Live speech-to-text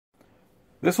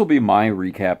This will be my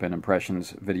recap and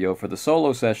impressions video for the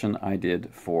solo session I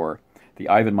did for the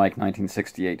Ivan Mike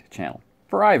 1968 channel.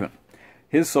 For Ivan,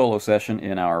 his solo session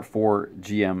in our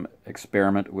 4GM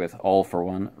experiment with All for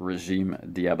One Regime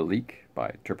Diabolique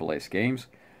by Triple Ace Games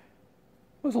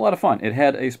was a lot of fun. It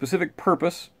had a specific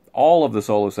purpose. All of the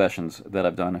solo sessions that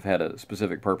I've done have had a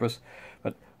specific purpose,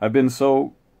 but I've been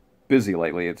so busy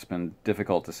lately, it's been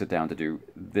difficult to sit down to do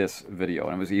this video,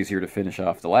 and it was easier to finish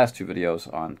off the last two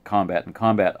videos on combat and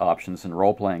combat options and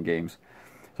role-playing games,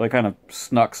 so I kind of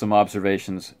snuck some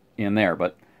observations in there,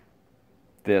 but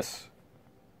this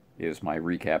is my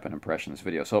recap and impressions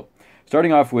video. So,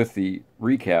 starting off with the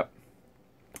recap,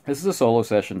 this is a solo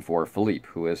session for Phillipe,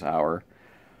 who is our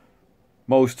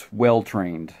most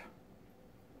well-trained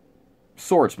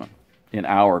swordsman in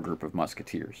our group of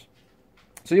musketeers.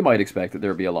 So you might expect that there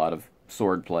would be a lot of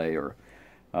sword play or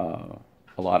a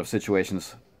lot of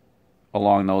situations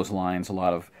along those lines, a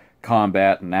lot of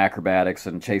combat and acrobatics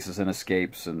and chases and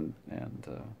escapes and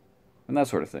that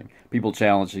sort of thing. People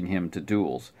challenging him to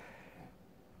duels.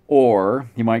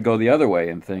 Or he might go the other way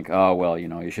and think, oh, well, you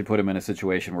know, you should put him in a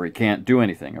situation where he can't do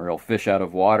anything, or he'll fish out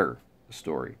of water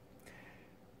story.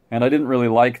 And I didn't really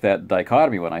like that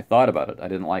dichotomy when I thought about it. I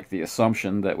didn't like the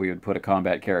assumption that we would put a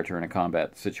combat character in a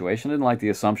combat situation. I didn't like the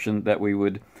assumption that we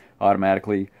would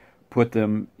automatically put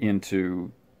them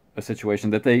into a situation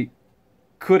that they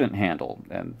couldn't handle.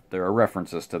 And there are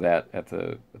references to that at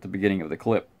the beginning of the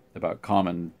clip about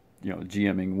common,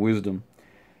 GMing wisdom.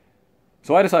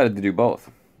 So I decided to do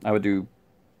both. I would do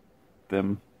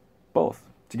them both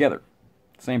together,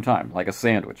 same time, like a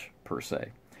sandwich, per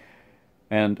se.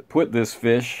 And put this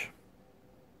fish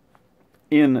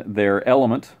in their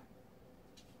element,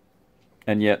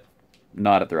 and yet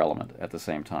not at their element at the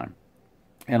same time.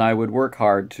 And I would work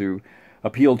hard to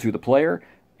appeal to the player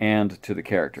and to the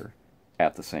character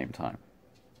at the same time.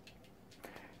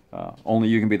 Only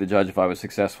you can be the judge if I was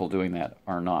successful doing that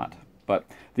or not. But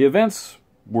the events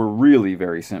were really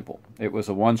very simple. It was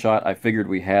a one-shot. I figured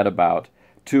we had about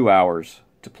 2 hours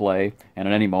to play, and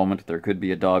at any moment there could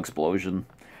be a dog explosion.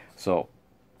 So,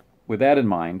 with that in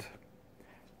mind,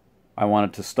 I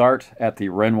wanted to start at the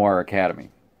Renoir Academy.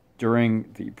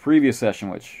 During the previous session,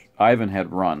 which Ivan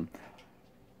had run,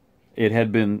 it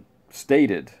had been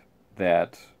stated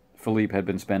that Phillipe had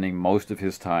been spending most of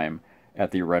his time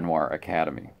at the Renoir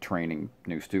Academy, training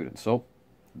new students. So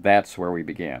that's where we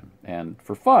began. And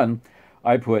for fun,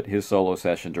 I put his solo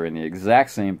session during the exact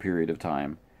same period of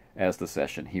time as the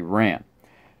session he ran,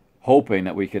 hoping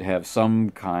that we could have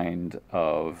some kind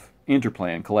of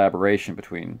interplay and collaboration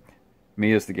between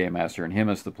me as the game master and him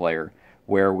as the player,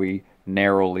 where we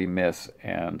narrowly miss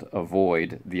and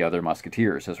avoid the other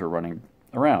musketeers as we're running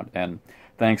around. And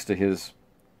thanks to his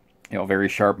very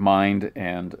sharp mind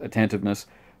and attentiveness,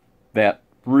 that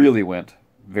really went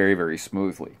very, very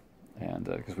smoothly. And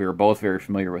because we were both very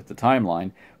familiar with the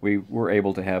timeline, we were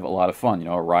able to have a lot of fun,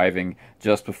 arriving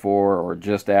just before or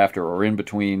just after or in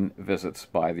between visits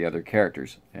by the other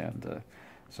characters. And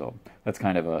so that's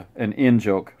kind of an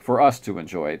in-joke for us to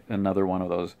enjoy, another one of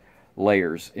those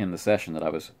layers in the session that I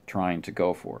was trying to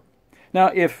go for.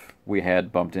 Now, if we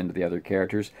had bumped into the other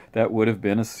characters, that would have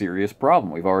been a serious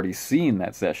problem. We've already seen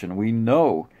that session. We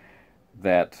know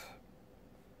that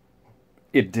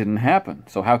it didn't happen.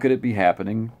 So how could it be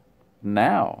happening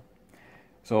now?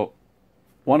 So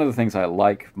one of the things I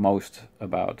like most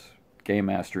about game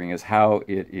mastering is how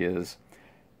it is,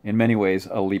 in many ways,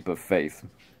 a leap of faith.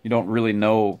 You don't really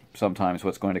know sometimes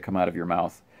what's going to come out of your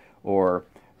mouth or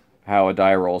how a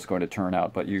die roll is going to turn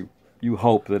out, but you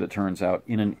hope that it turns out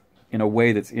in a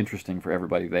way that's interesting for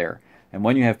everybody there. And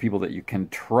when you have people that you can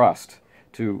trust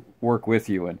to work with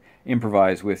you and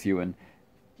improvise with you and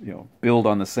build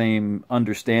on the same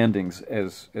understandings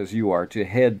as you are to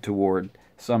head toward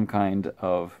some kind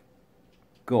of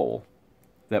goal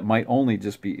that might only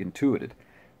just be intuited,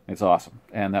 it's awesome.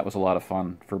 And that was a lot of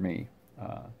fun for me.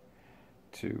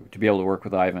 To be able to work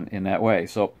with Ivan in that way.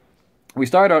 So we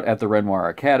start out at the Renoir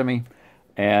Academy,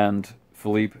 and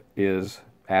Phillipe is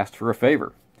asked for a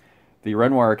favor. The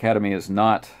Renoir Academy is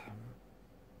not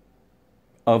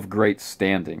of great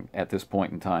standing at this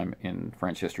point in time in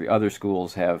French history. Other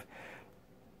schools have,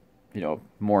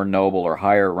 more noble or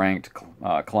higher ranked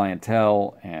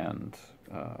clientele and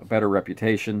a better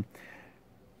reputation.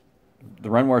 The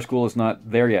Renoir School is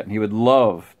not there yet, and he would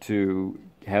love to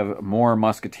have more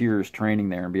musketeers training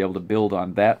there and be able to build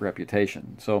on that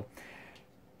reputation. So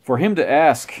for him to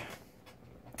ask,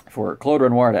 for Claude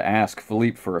Renoir to ask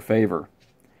Phillipe for a favor,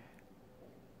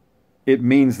 it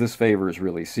means this favor is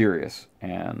really serious.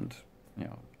 And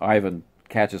Ivan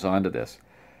catches on to this.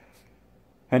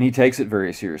 And he takes it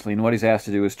very seriously. And what he's asked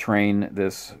to do is train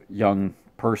this young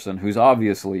person who's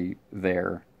obviously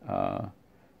there,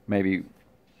 maybe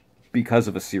because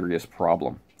of a serious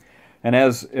problem. And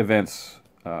as events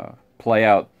play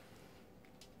out,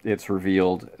 it's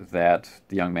revealed that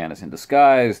the young man is in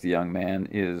disguise. The young man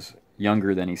is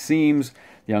younger than he seems.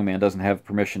 The young man doesn't have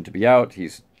permission to be out.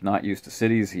 He's not used to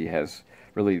cities. He's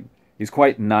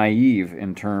quite naive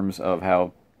in terms of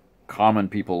how common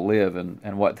people live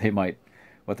and what they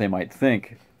might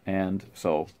think. And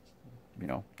so,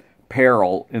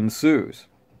 peril ensues.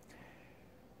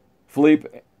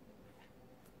 Phillipe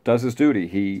does his duty.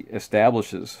 He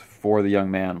establishes for the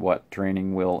young man what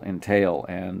training will entail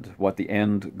and what the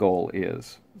end goal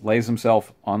is. Lays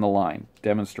himself on the line,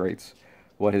 demonstrates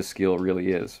what his skill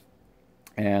really is,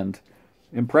 and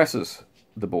impresses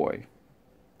the boy.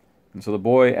 And so the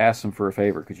boy asks him for a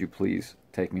favor. Could you please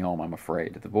take me home? I'm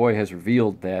afraid. The boy has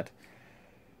revealed that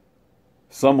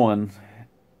someone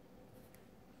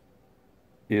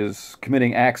is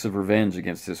committing acts of revenge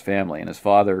against his family, and his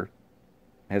father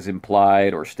has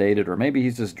implied or stated, or maybe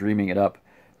he's just dreaming it up,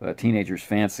 a teenager's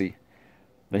fancy,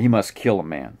 that he must kill a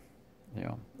man.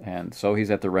 And so he's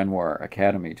at the Renoir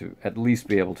Academy to at least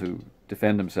be able to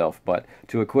defend himself, but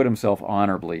to acquit himself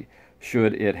honorably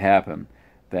should it happen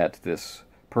that this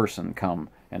person come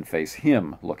and face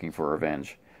him looking for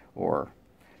revenge, or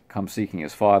come seeking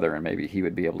his father, and maybe he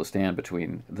would be able to stand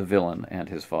between the villain and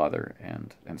his father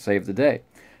and save the day.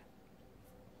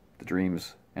 The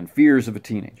dreams and fears of a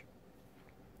teenager.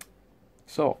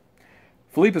 So,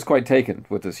 Phillipe is quite taken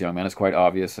with this young man. It's quite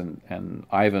obvious, and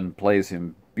Ivan plays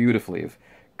him beautifully, of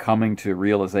coming to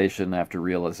realization after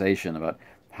realization about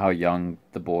how young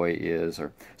the boy is,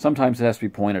 or sometimes it has to be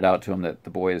pointed out to him that the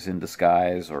boy is in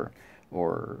disguise, or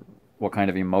what kind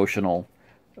of emotional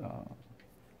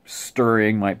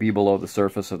stirring might be below the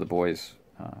surface of the boy's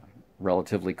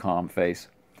relatively calm face.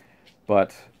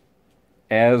 But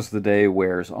as the day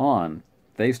wears on,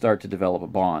 they start to develop a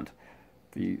bond.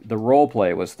 The role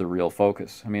play was the real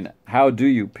focus. I mean, how do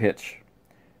you pitch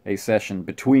a session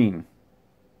between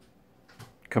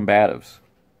combatives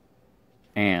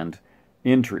and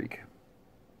intrigue?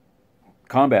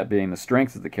 Combat being the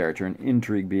strength of the character and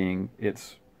intrigue being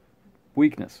its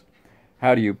weakness.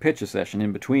 How do you pitch a session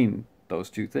in between those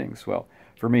two things? Well,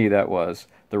 for me, that was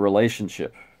the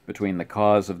relationship between the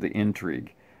cause of the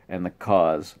intrigue and the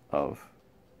cause of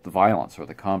the violence or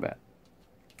the combat.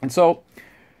 And so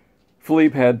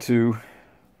Phillipe had to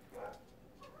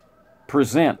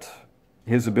present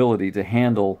his ability to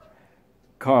handle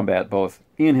combat both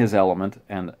in his element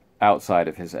and outside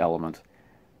of his element,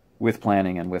 with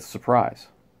planning and with surprise.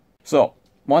 So,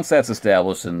 once that's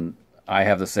established, and I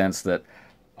have the sense that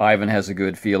Ivan has a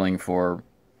good feeling for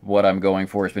what I'm going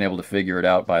for, he's been able to figure it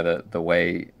out by the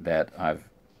way that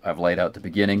I've laid out the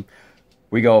beginning,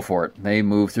 we go for it. They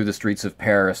move through the streets of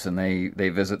Paris, and they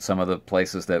visit some of the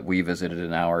places that we visited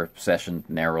in our session,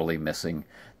 narrowly missing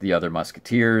the other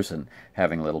musketeers and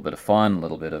having a little bit of fun, a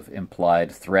little bit of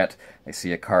implied threat. They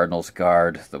see a cardinal's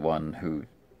guard, the one who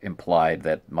implied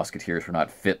that musketeers were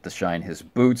not fit to shine his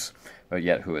boots, but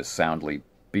yet who is soundly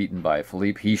beaten by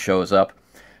Phillipe. He shows up,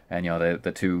 and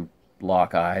the two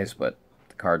lock eyes, but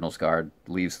the cardinal's guard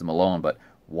leaves them alone. But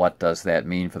what does that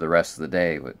mean for the rest of the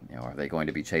day? Are they going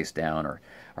to be chased down, or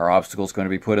are obstacles going to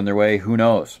be put in their way? Who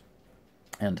knows?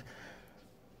 And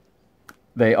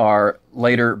they are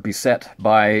later beset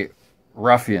by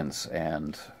ruffians,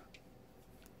 and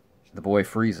the boy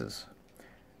freezes.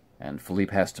 And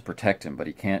Phillipe has to protect him, but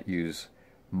he can't use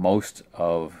most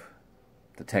of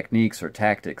the techniques or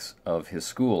tactics of his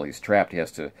school. He's trapped. He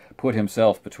has to put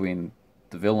himself between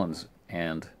the villains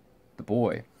and the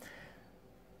boy.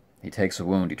 He takes a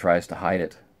wound, he tries to hide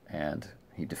it, and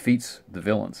he defeats the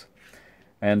villains.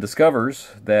 And discovers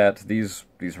that these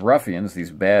ruffians,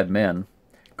 these bad men,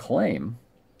 claim,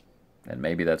 and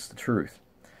maybe that's the truth,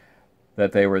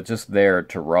 that they were just there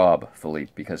to rob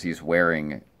Phillipe because he's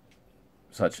wearing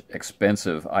such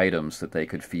expensive items that they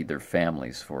could feed their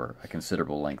families for a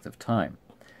considerable length of time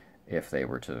if they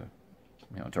were to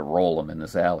roll them in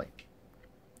this alley.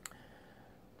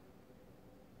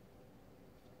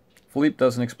 Phillipe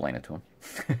doesn't explain it to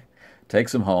him,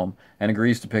 takes him home, and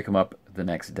agrees to pick him up the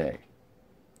next day.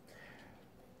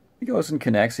 He goes and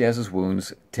connects. He has his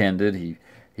wounds tended.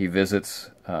 He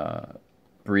visits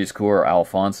Briscourt,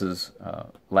 Alphonse's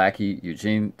lackey,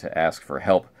 Eugene, to ask for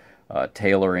help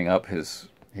tailoring up his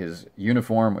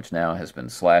uniform, which now has been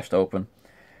slashed open,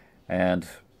 and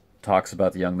talks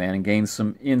about the young man and gains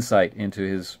some insight into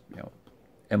his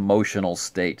emotional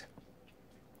state.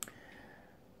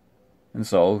 And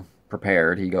so,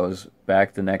 prepared, he goes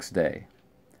back the next day,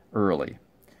 early,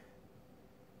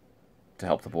 to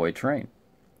help the boy train.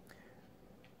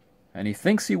 And he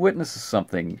thinks he witnesses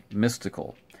something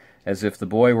mystical, as if the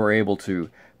boy were able to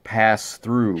pass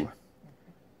through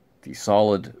the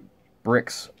solid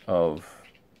bricks of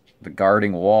the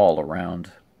guarding wall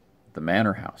around the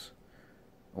manor house,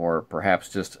 or perhaps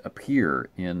just appear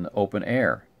in open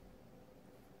air.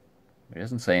 He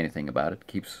doesn't say anything about it,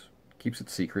 keeps it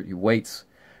secret. He waits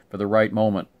for the right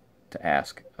moment to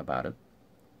ask about it.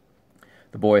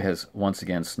 The boy has once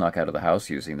again snuck out of the house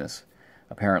using this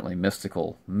apparently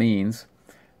mystical means,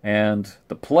 and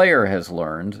the player has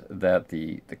learned that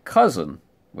the cousin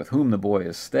with whom the boy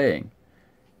is staying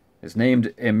is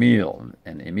named Emile,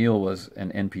 and Emile was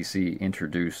an NPC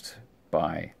introduced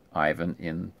by Ivan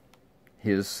in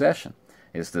his session.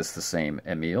 Is this the same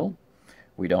Emile?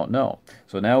 We don't know.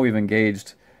 So now we've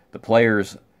engaged the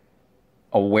player's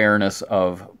awareness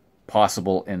of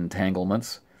possible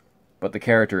entanglements, but the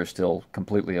character is still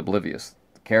completely oblivious.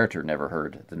 The character never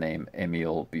heard the name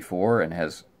Emile before and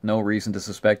has no reason to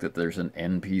suspect that there's an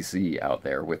NPC out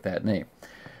there with that name.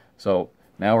 So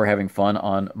now we're having fun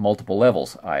on multiple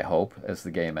levels, I hope, as the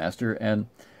Game Master, and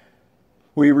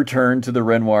we return to the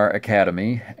Renoir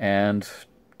Academy, and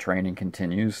training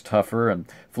continues, tougher, and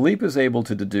Phillipe is able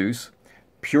to deduce,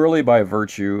 purely by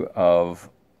virtue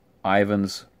of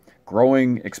Ivan's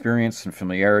growing experience and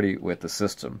familiarity with the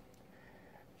system.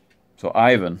 So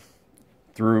Ivan,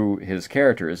 through his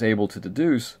character, is able to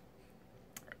deduce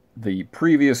the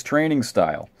previous training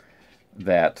style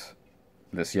that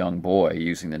this young boy,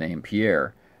 using the name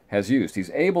Pierre, has used. He's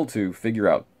able to figure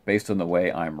out, based on the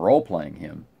way I'm role-playing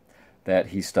him, that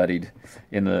he studied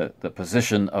in the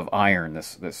position of iron,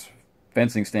 this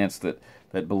fencing stance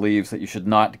that believes that you should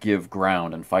not give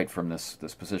ground and fight from this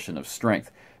position of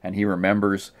strength. And he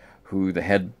remembers who the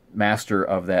headmaster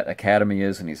of that academy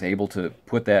is, and he's able to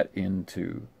put that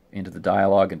into the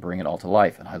dialogue and bring it all to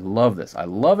life. And I love this. I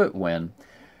love it when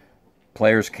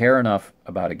players care enough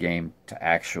about a game to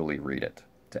actually read it,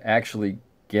 to actually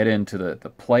get into the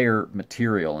player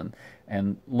material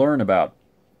and learn about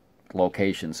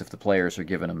locations if the players are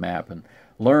given a map, and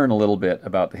learn a little bit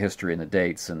about the history and the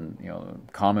dates and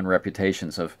common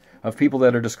reputations of people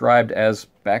that are described as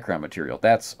background material.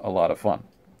 That's a lot of fun.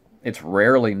 It's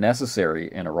rarely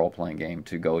necessary in a role-playing game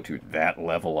to go to that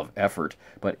level of effort,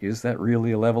 but is that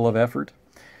really a level of effort?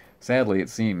 Sadly, it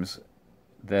seems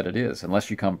that it is,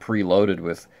 unless you come preloaded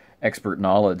with expert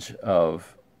knowledge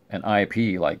of an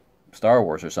IP like Star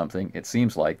Wars or something. It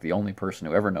seems like the only person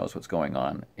who ever knows what's going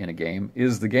on in a game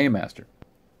is the Game Master.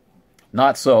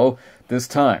 Not so this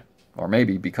time, or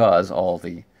maybe because all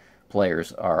the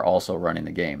players are also running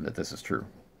the game that this is true.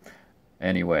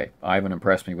 Anyway, Ivan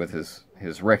impressed me with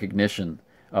his recognition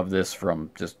of this from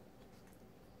just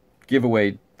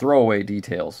giveaway, throwaway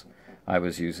details I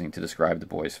was using to describe the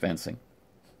boy's fencing.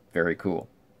 Very cool.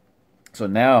 So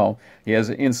now he has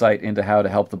an insight into how to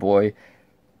help the boy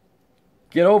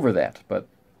get over that. But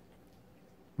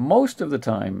most of the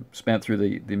time spent through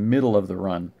the middle of the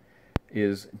run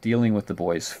is dealing with the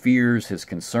boy's fears, his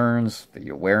concerns, the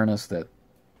awareness that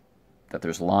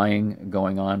there's lying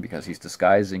going on because he's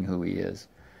disguising who he is,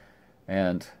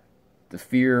 and the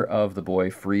fear of the boy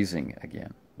freezing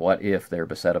again. What if they're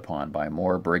beset upon by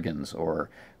more brigands? Or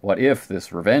what if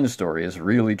this revenge story is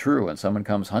really true and someone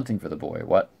comes hunting for the boy?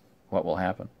 What will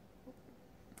happen?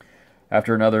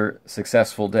 After another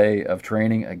successful day of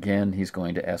training, again he's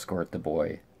going to escort the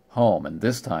boy home, and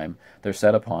this time they're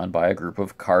set upon by a group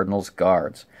of Cardinal's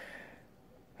guards.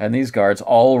 And these guards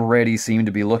already seem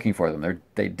to be looking for them.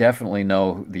 They definitely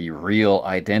know the real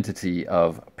identity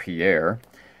of Pierre,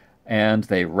 and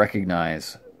they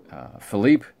recognize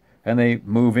Phillipe, and they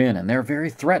move in, and they're very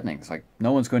threatening. It's like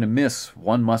no one's going to miss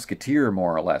one musketeer,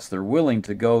 more or less. They're willing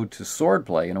to go to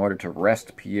swordplay in order to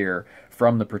wrest Pierre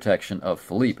from the protection of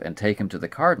Phillipe and take him to the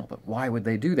Cardinal. But why would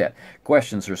they do that?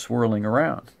 Questions are swirling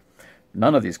around.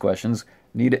 None of these questions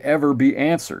need to ever be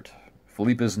answered.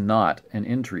 Phillipe is not an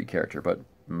intrigue character, but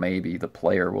maybe the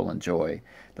player will enjoy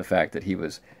the fact that he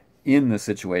was in the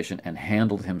situation and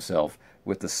handled himself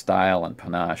with the style and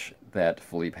panache that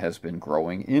Phillipe has been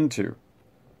growing into.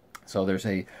 So there's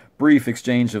a brief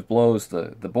exchange of blows.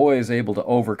 The boy is able to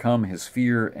overcome his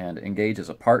fear and engage as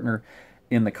a partner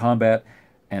in the combat,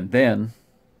 and then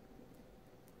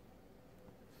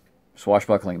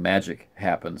swashbuckling magic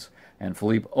happens, and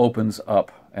Phillipe opens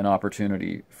up an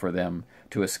opportunity for them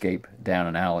to escape down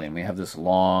an alley. And we have this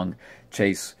long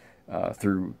chase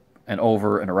through and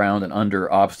over and around and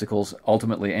under obstacles,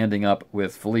 ultimately ending up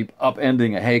with Phillipe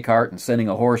upending a hay cart and sending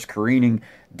a horse careening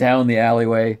down the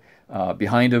alleyway.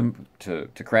 behind him to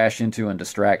crash into and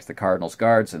distract the Cardinals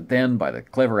guards, and then by the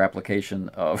clever application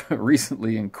of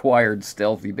recently acquired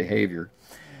stealthy behavior,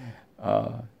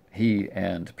 he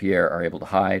and Pierre are able to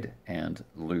hide and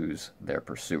lose their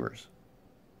pursuers,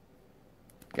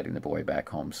 getting the boy back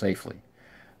home safely.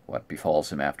 What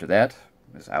befalls him after that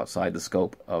is outside the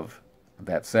scope of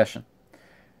that session.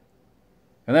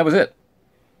 And that was it.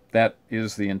 That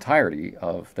is the entirety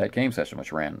of that game session,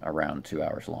 which ran around 2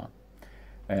 hours long.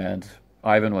 And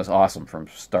Ivan was awesome from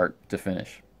start to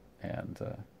finish, and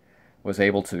was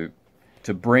able to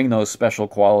bring those special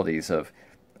qualities of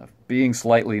being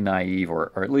slightly naive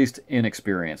or at least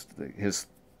inexperienced, his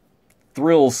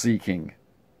thrill-seeking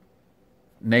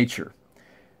nature,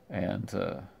 and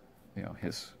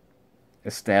his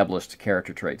established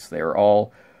character traits. They are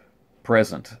all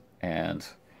present, and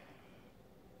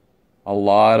a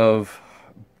lot of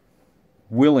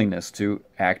willingness to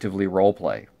actively role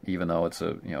play, even though it's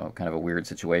a kind of a weird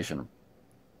situation,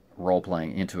 role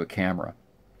playing into a camera.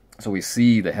 So we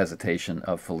see the hesitation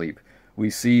of Phillipe. We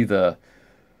see the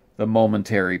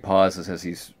momentary pauses as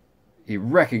he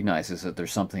recognizes that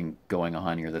there's something going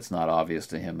on here that's not obvious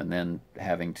to him, and then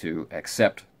having to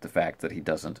accept the fact that he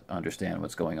doesn't understand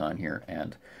what's going on here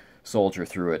and soldier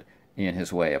through it in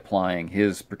his way, applying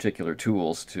his particular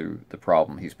tools to the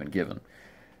problem he's been given.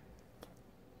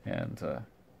 And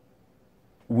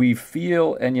we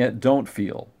feel and yet don't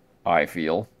feel, I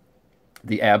feel,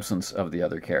 the absence of the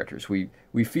other characters. We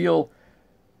feel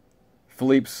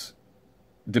Philippe's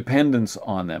dependence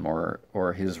on them,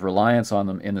 or his reliance on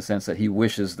them, in the sense that he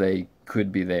wishes they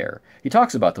could be there. He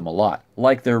talks about them a lot,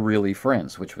 like they're really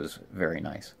friends, which was very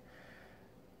nice.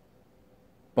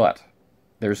 But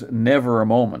there's never a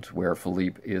moment where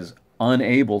Phillipe is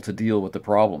unable to deal with the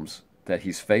problems that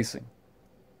he's facing.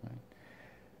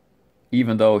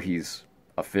 Even though he's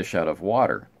a fish out of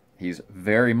water, he's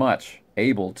very much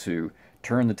able to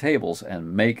turn the tables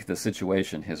and make the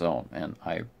situation his own. And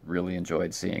I really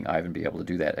enjoyed seeing Ivan be able to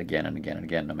do that again and again and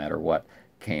again, no matter what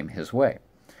came his way.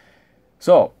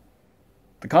 So,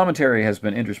 the commentary has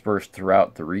been interspersed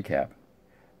throughout the recap.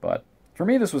 But for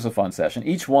me, this was a fun session.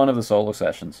 Each one of the solo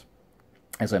sessions,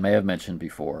 as I may have mentioned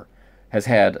before, has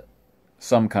had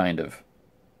some kind of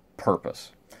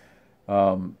purpose.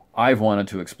 I've wanted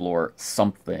to explore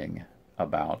something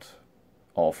about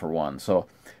All for One. So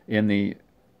in the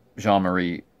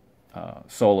Jean-Marie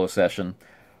solo session,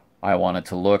 I wanted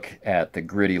to look at the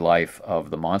gritty life of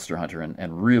the monster hunter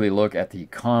and really look at the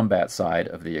combat side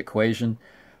of the equation,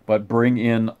 but bring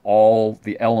in all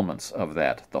the elements of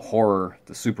that, the horror,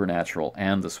 the supernatural,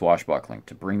 and the swashbuckling,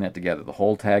 to bring that together, the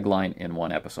whole tagline in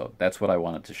one episode. That's what I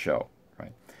wanted to show.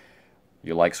 Right?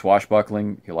 You like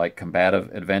swashbuckling, you like combative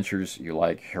adventures, you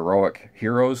like heroic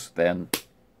heroes, then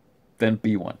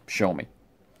be one. Show me.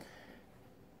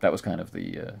 That was kind of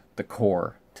the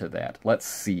core to that. Let's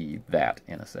see that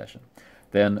in a session.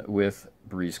 Then with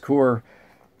Brise-Cour,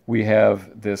 we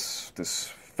have this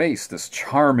face, this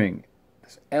charming,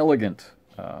 this elegant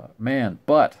man.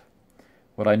 But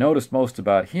what I noticed most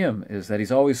about him is that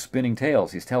he's always spinning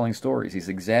tales. He's telling stories. He's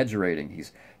exaggerating.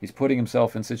 He's putting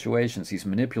himself in situations. He's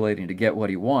manipulating to get what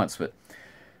he wants. But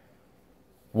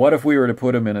what if we were to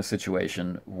put him in a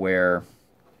situation where,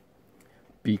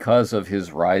 because of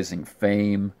his rising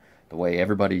fame, the way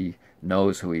everybody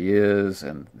knows who he is,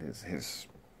 and his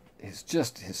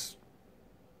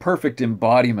perfect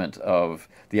embodiment of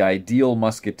the ideal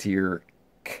musketeer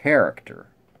character,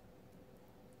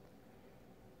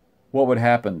 what would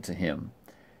happen to him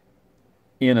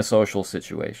in a social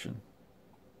situation?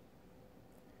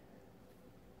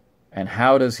 And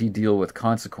how does he deal with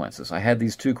consequences? I had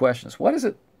these two questions. What is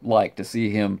it like to see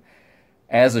him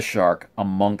as a shark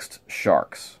amongst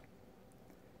sharks?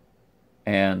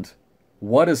 And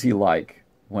what is he like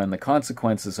when the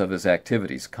consequences of his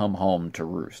activities come home to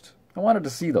roost? I wanted to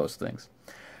see those things.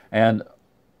 And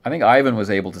I think Ivan was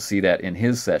able to see that in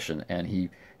his session, and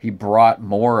he brought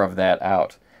more of that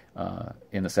out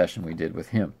in the session we did with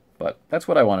him. But that's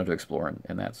what I wanted to explore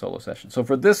in that solo session. So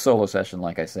for this solo session,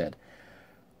 like I said,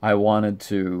 I wanted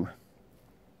to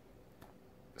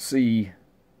see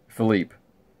Phillipe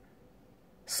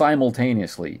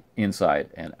simultaneously inside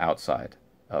and outside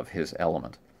of his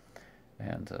element,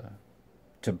 and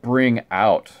to bring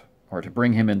out, or to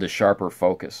bring him into sharper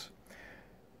focus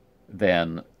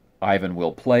than Ivan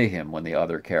will play him when the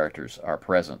other characters are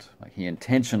present. Like, he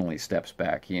intentionally steps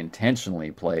back. He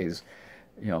intentionally plays,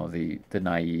 the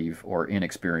naive or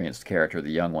inexperienced character,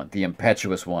 the young one, the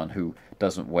impetuous one who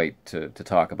doesn't wait to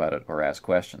talk about it or ask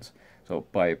questions. So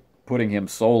by putting him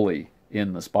solely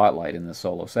in the spotlight in this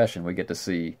solo session, we get to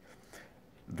see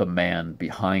the man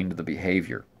behind the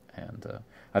behavior. And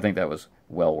I think that was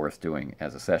well worth doing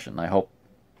as a session. I hope,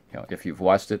 if you've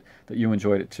watched it, that you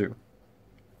enjoyed it too.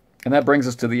 And that brings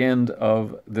us to the end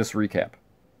of this recap.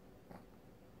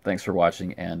 Thanks for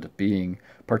watching and being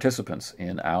participants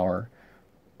in our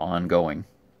ongoing,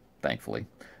 thankfully,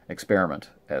 experiment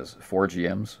as 4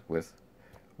 GMs with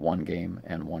 1 game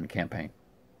and 1 campaign.